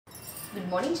Good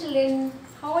morning children.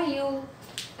 How are you?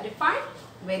 Are you fine?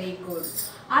 Very good.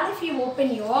 All of you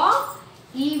open your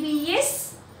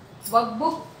EVS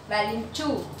workbook volume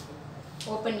 2.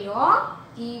 Open your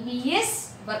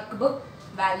EVS workbook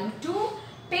volume 2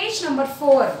 page number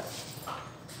 4.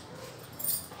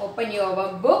 Open your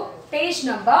workbook page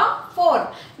number 4.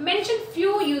 Mention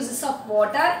few uses of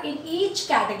water in each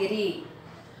category.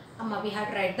 Amma, we have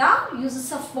to write the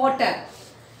uses of water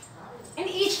in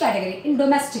each category. In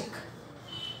domestic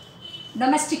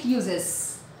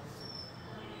uses: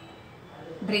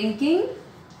 drinking,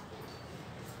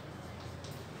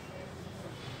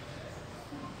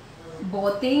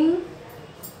 bathing,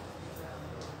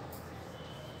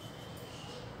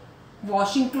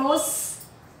 washing clothes,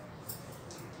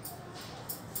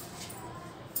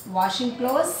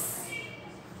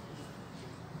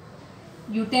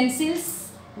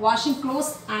 utensils, washing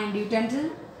clothes and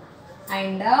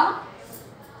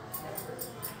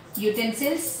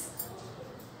utensils,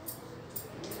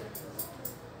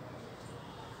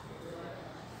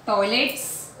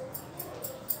 toilets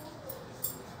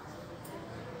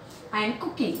and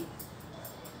cooking.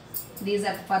 These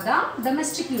are for the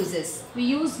domestic uses. We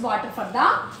use water for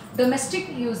the domestic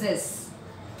uses.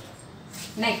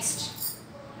 Next,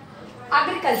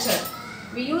 agriculture.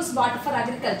 We use water for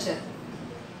agriculture.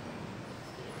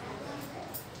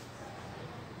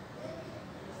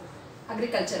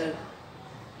 Agricultural.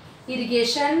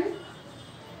 Irrigation,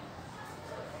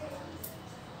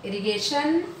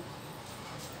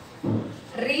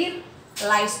 rear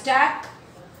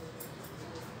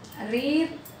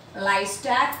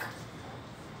livestock,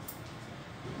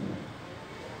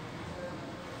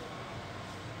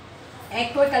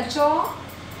 aquaculture,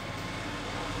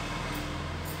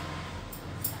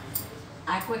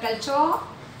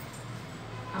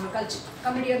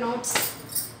 come to your notes.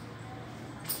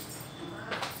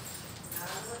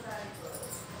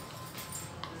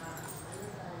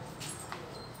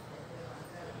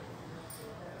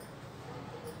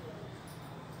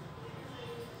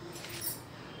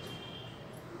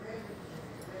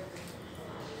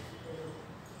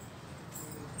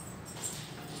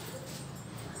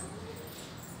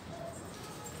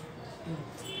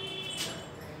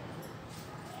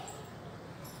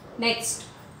 Next,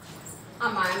 I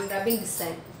am rubbing this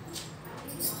side.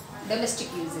 Domestic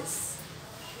uses.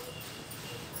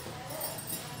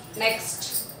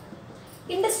 Next,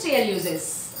 industrial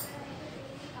uses.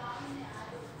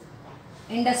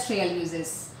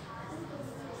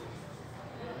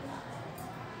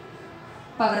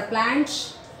 Power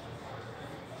plants,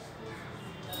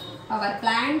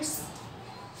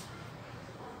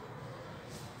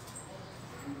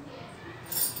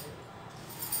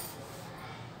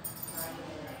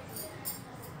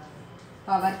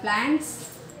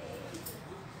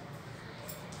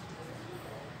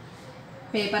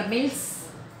 paper mills.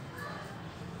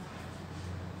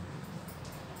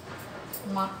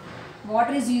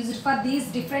 Water is used for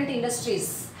these different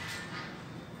industries.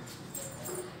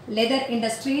 Leather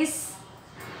industries.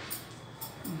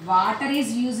 Water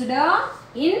is used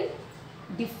in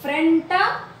different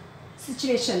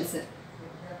situations.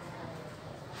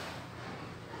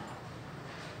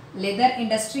 Leather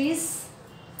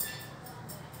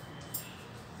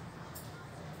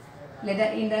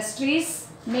industries,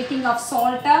 making of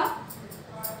salt,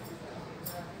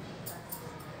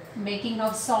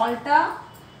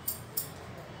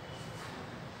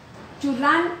 to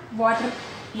run water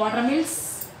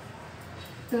mills,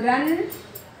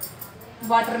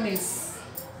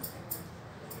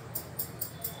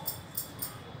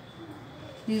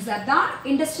 These are the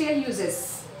industrial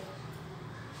uses.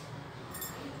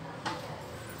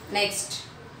 Next,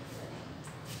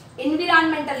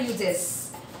 environmental uses.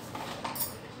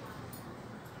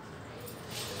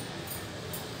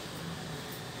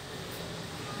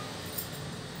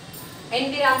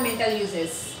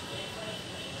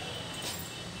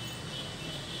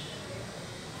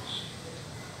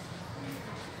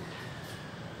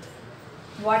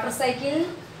 Water cycle,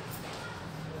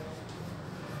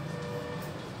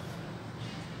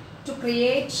 to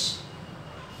create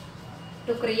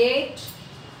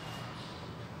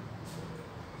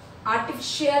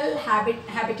artificial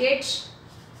habitat,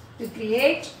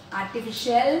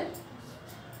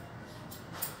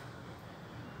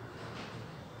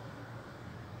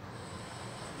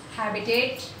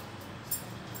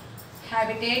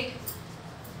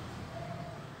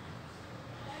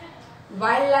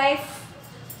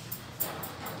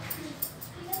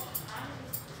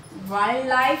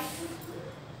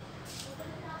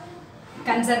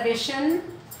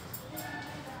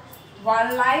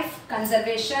 wildlife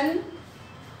conservation,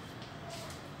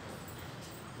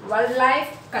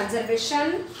 wildlife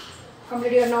conservation.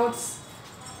 Complete your notes.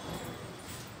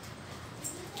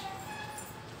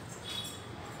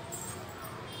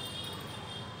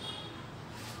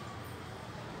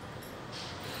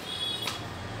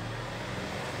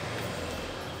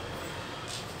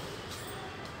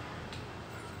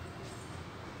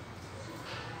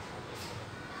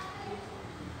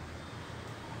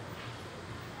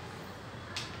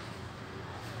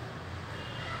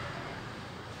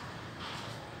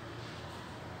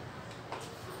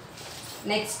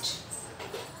 Next,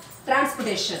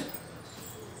 transportation.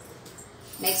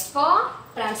 Next for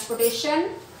transportation.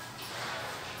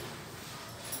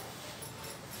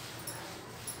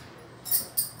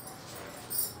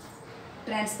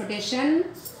 Transportation.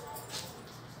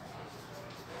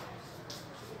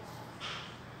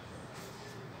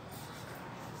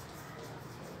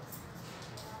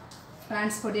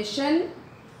 Transportation.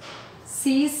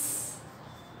 Seas,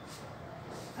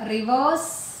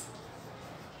 rivers,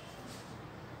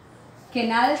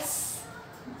 canals,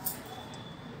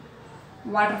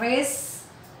 waterways,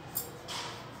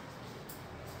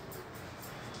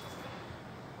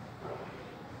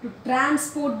 to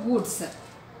transport goods,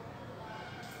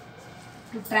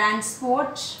 to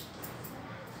transport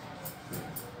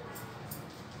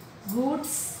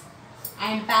goods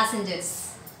and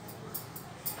passengers,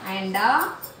 and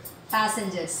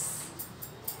passengers.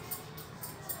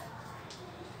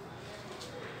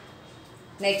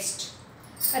 Next,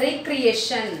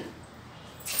 recreation.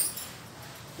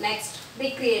 Next,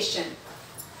 recreation.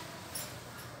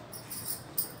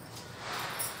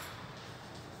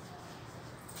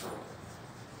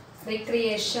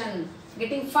 Recreation,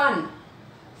 getting fun.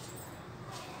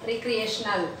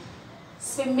 Recreational,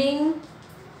 swimming,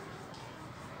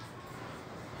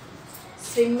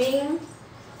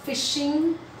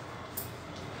 fishing,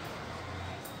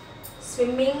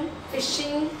 sailing,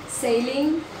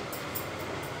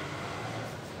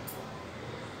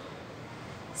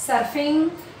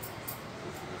 surfing,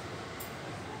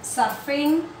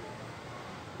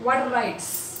 water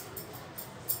rides,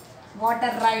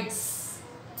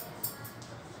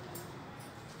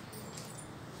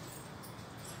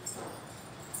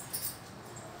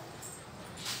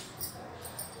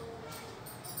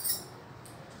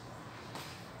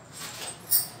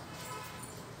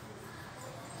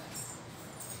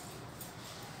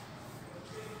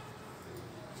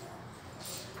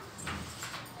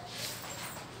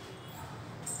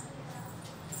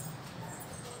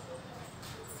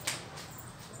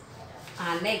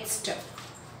 next,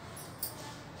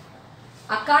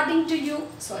 according to you,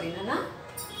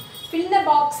 fill the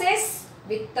boxes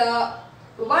with the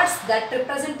words that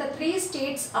represent the three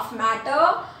states of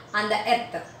matter and the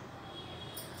earth.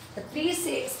 The three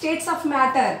states of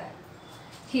matter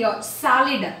here: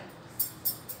 solid.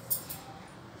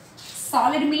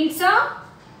 Solid means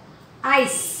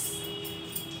ice.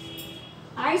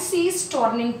 Ice is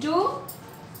turning to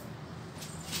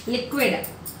liquid,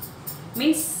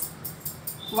 means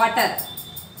water.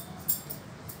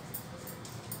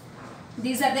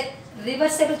 These are the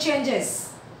reversible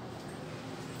changes.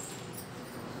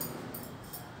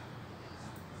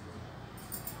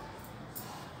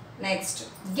 Next,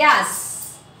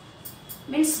 gas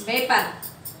means vapor.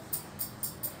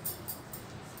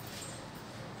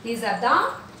 These are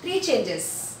the three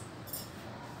changes.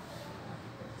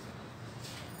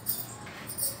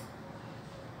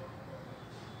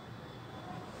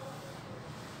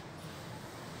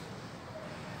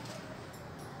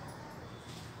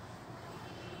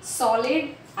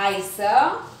 Solid, ice,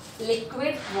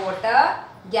 liquid, water,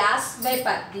 gas,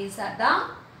 vapor. These are the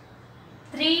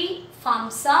three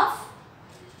forms of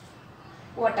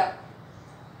water.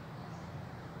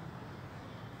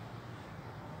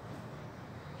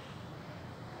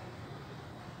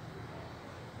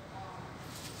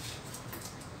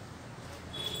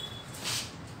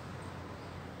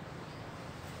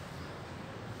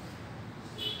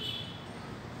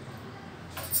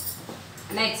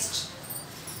 Next,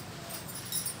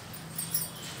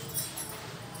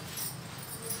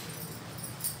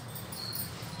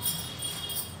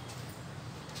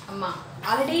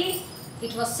 already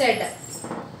it was said.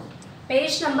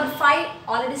 Page number 5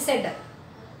 already said.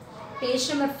 Page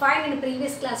number 5 in the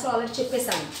previous class already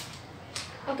cheppesanu.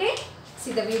 Okay,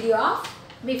 see the video of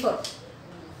before.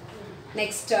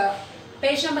 Next,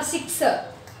 page number 6.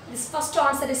 This first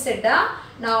answer is said.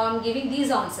 Now I am giving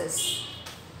these answers.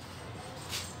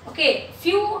 Okay,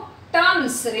 few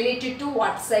terms related to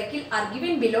water cycle are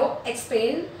given below.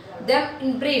 Explain them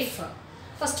in brief.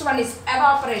 First one is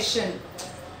evaporation.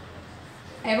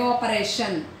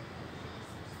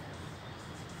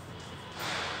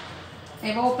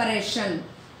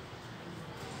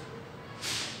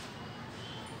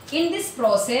 In this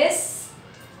process,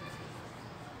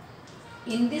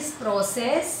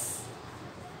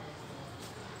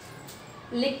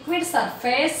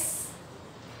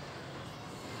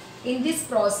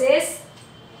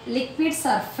 liquid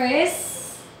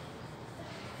surface,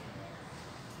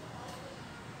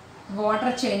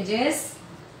 water changes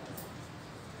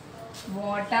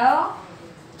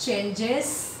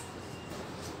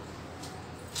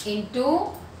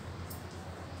into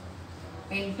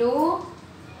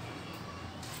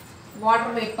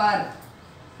water vapor.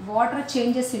 Water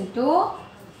changes into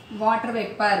water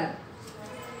vapor.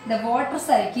 The water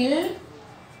cycle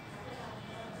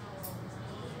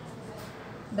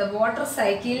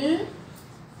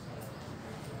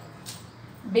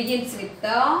begins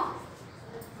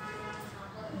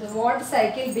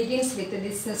with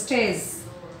this stage.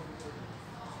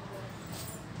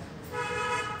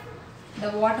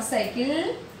 The water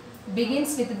cycle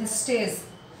begins with this stage.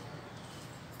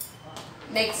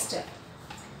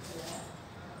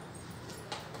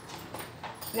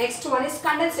 Next one is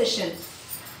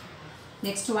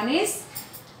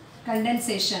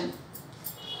condensation.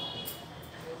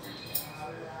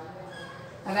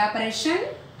 Evaporation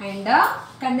and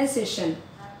condensation.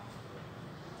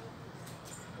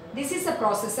 This is the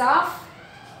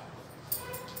process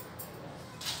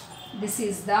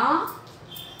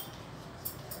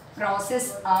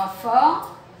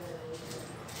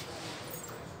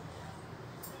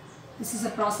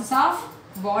of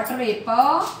water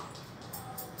vapor.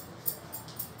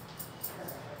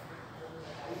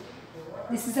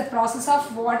 This is a process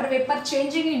of water vapor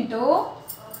changing into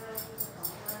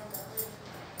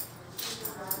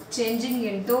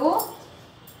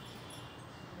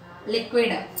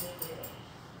liquid.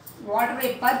 Water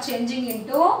vapor changing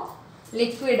into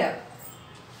liquid.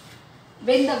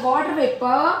 When the water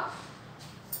vapor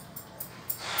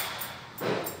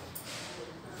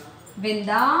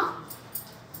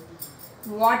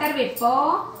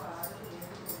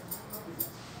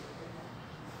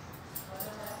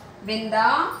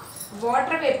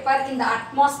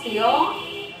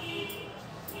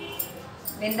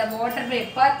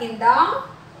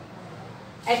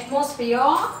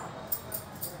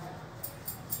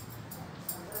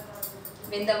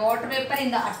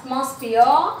in the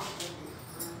atmosphere,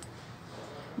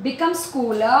 becomes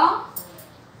cooler,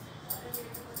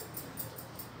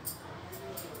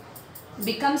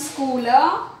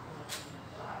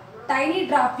 tiny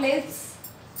droplets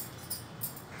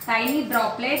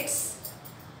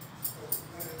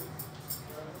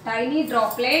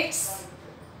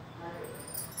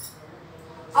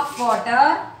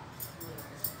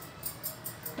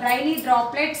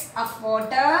of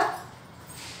water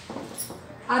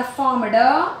are formed.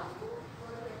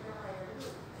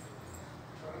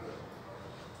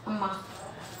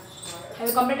 Have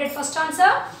you completed first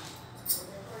answer?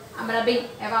 I'm rubbing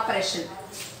evaporation.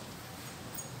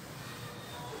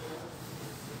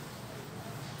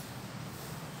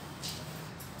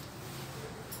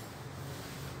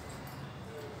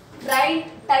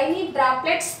 Tiny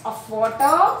droplets of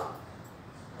water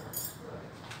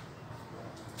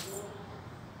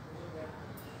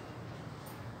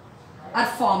are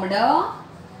formed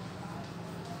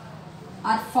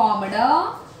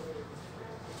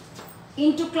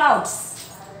into clouds.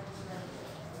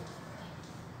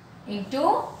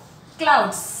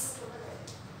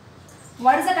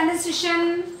 What is the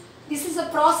condensation? This is a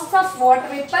process of water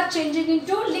vapor changing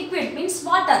into liquid, means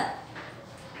water.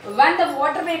 When the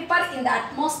water vapor in the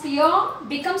atmosphere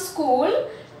becomes cool,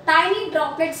 tiny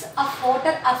droplets of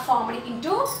water are formed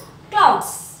into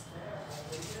clouds.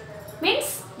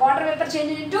 Means water vapor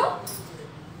changing into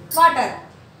water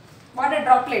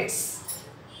droplets.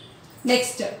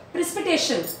 Next,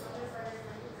 precipitation.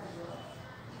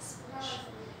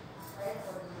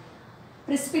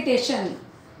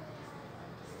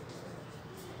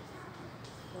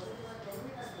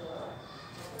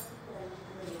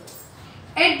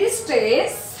 At this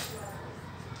stage,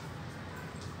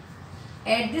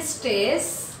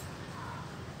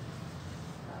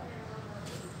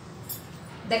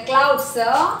 the clouds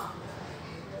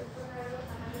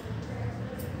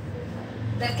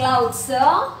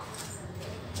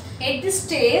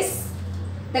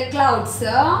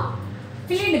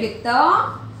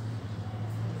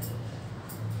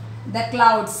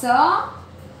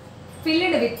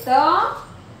filled with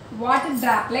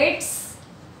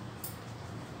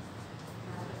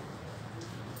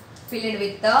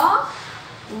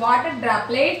water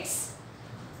droplets,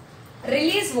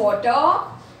 release water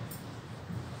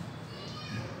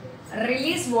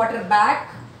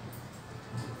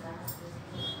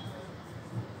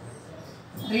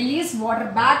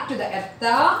back to the earth.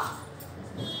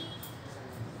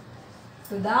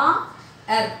 to the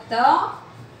earth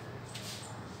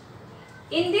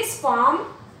in this form,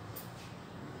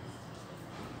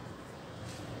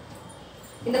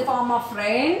 in the form of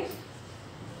rain,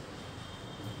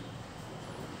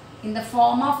 in the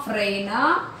form of rain,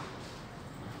 or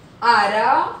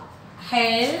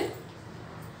hail,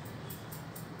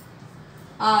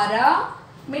 or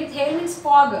hail means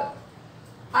fog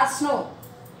or snow.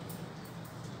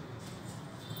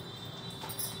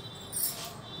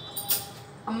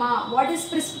 Amma, what is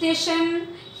precipitation?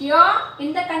 Here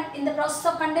in the process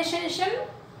of condensation,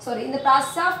 in the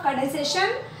process of condensation,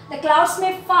 the clouds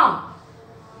may form.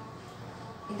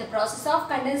 In the process of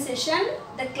condensation,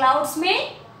 the clouds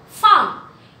may form.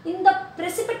 In the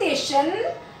precipitation,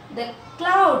 the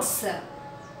clouds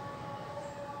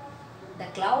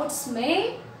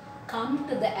may come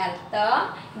to the earth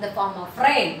in the form of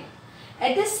rain.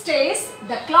 At this stage,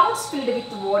 the clouds filled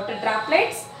with water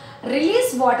droplets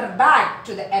release water back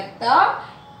to the earth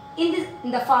in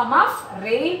the form of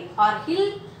rain or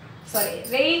hail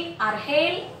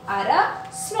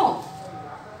or snow.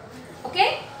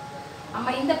 Okay?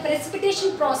 In the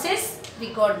precipitation process,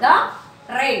 we got the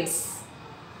rains.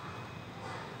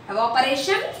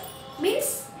 Evaporation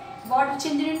means water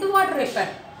changed into water vapor.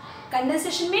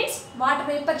 Condensation means water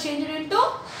vapor changed into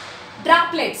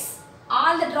droplets.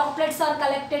 All the droplets are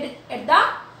collected at the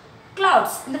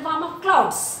clouds, in the form of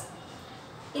clouds.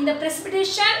 In the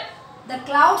precipitation, the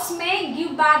clouds may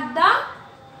give back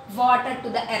the water to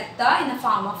the earth in the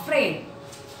form of rain.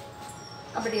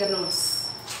 Up to your notes.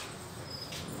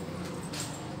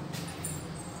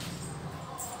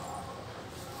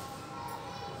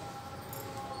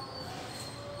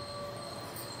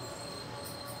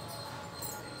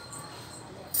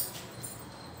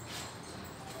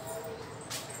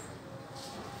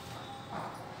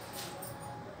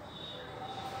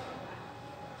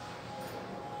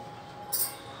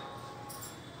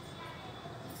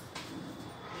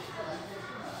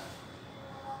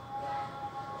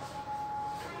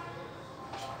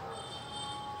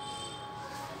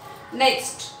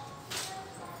 Next,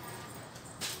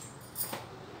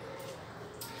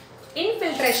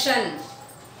 infiltration.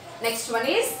 Next one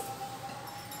is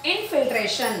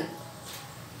infiltration.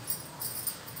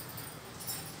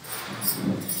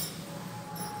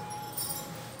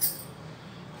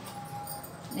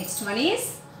 Next one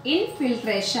is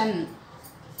infiltration.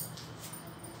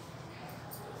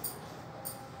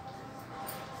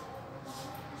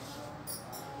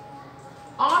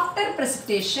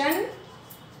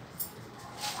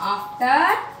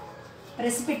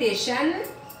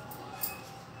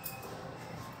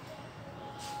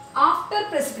 After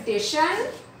precipitation,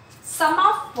 some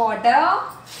of water,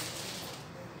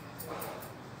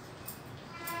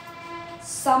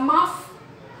 some of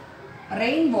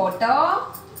rainwater,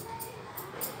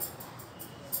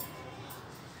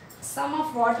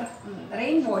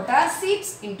 rainwater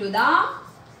seeps into the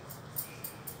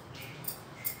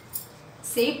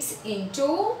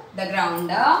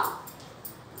ground.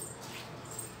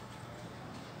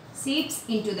 Seeps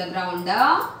into the ground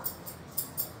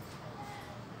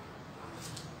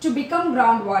to become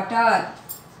groundwater.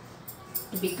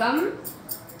 To become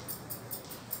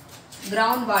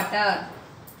groundwater.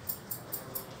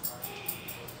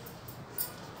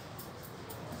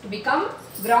 To become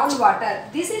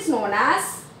groundwater. This is known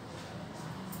as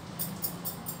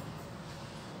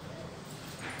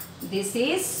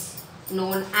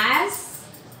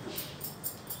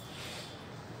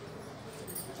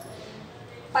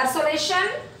persolation.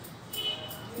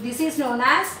 This is known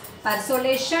as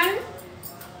persolation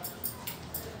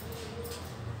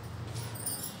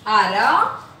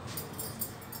or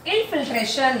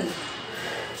infiltration.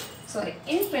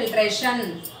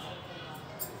 Infiltration.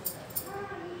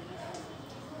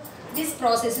 This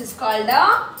process is called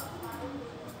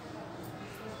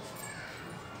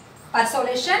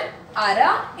persolation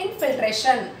or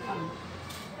infiltration.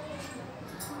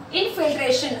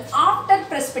 Infiltration. After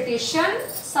precipitation,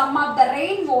 some of the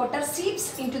rainwater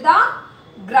seeps into the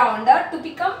ground to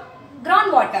become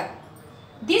groundwater.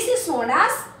 This is known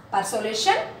as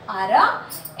persolation or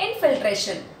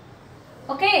infiltration.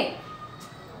 Okay.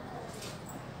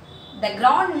 The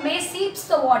ground may seeps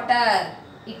the water.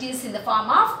 It is in the form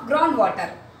of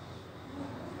groundwater.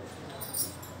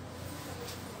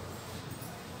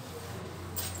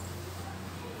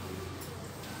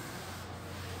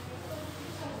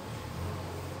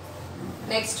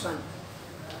 Next one.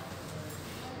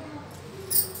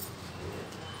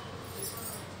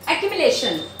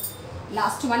 Accumulation.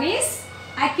 Last one is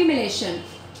accumulation.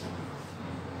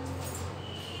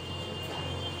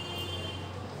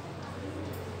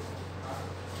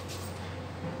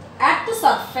 At the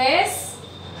surface,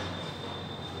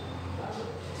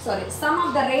 some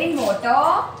of the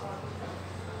rainwater,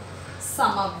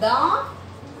 some of the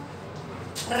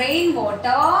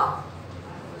rainwater,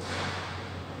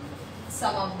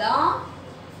 some of the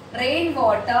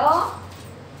rainwater,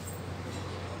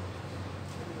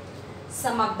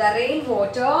 some of the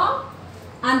rainwater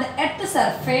on the earth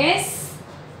surface,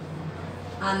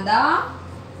 on the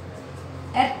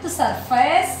earth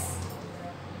surface,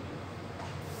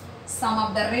 some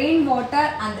of the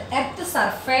rainwater on the earth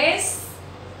surface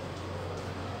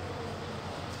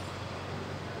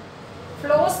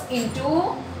flows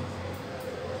into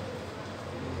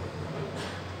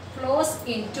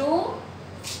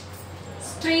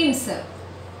streams,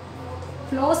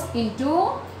 flows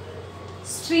into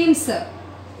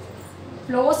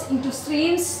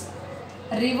streams,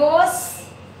 rivers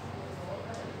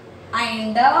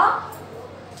and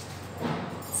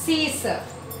seas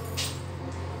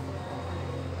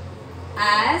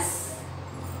as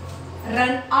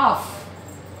runoff,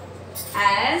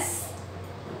 as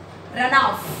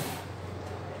runoff.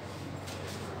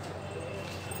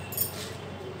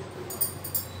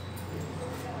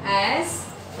 As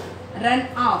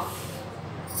runoff.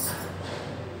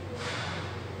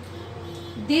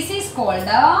 This is called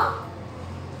a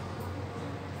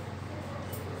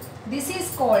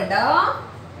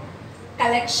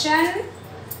collection.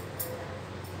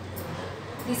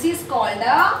 This is called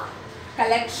a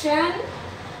collection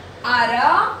or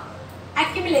a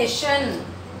accumulation,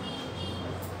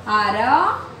 or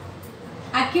a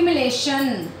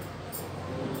accumulation.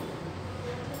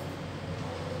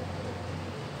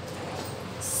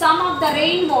 Some of the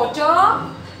rainwater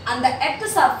on the earth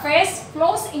surface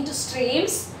flows into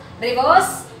streams,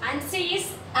 rivers and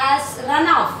seas as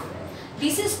runoff.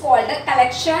 This is called a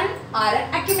collection or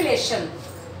accumulation.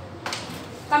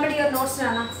 Complete your notes,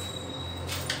 Nana.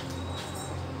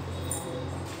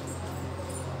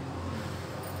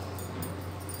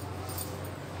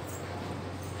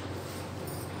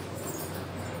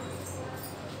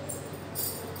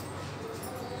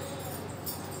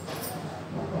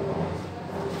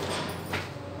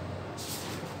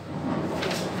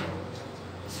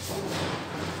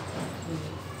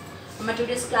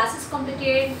 Today's class is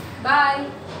completed. Bye.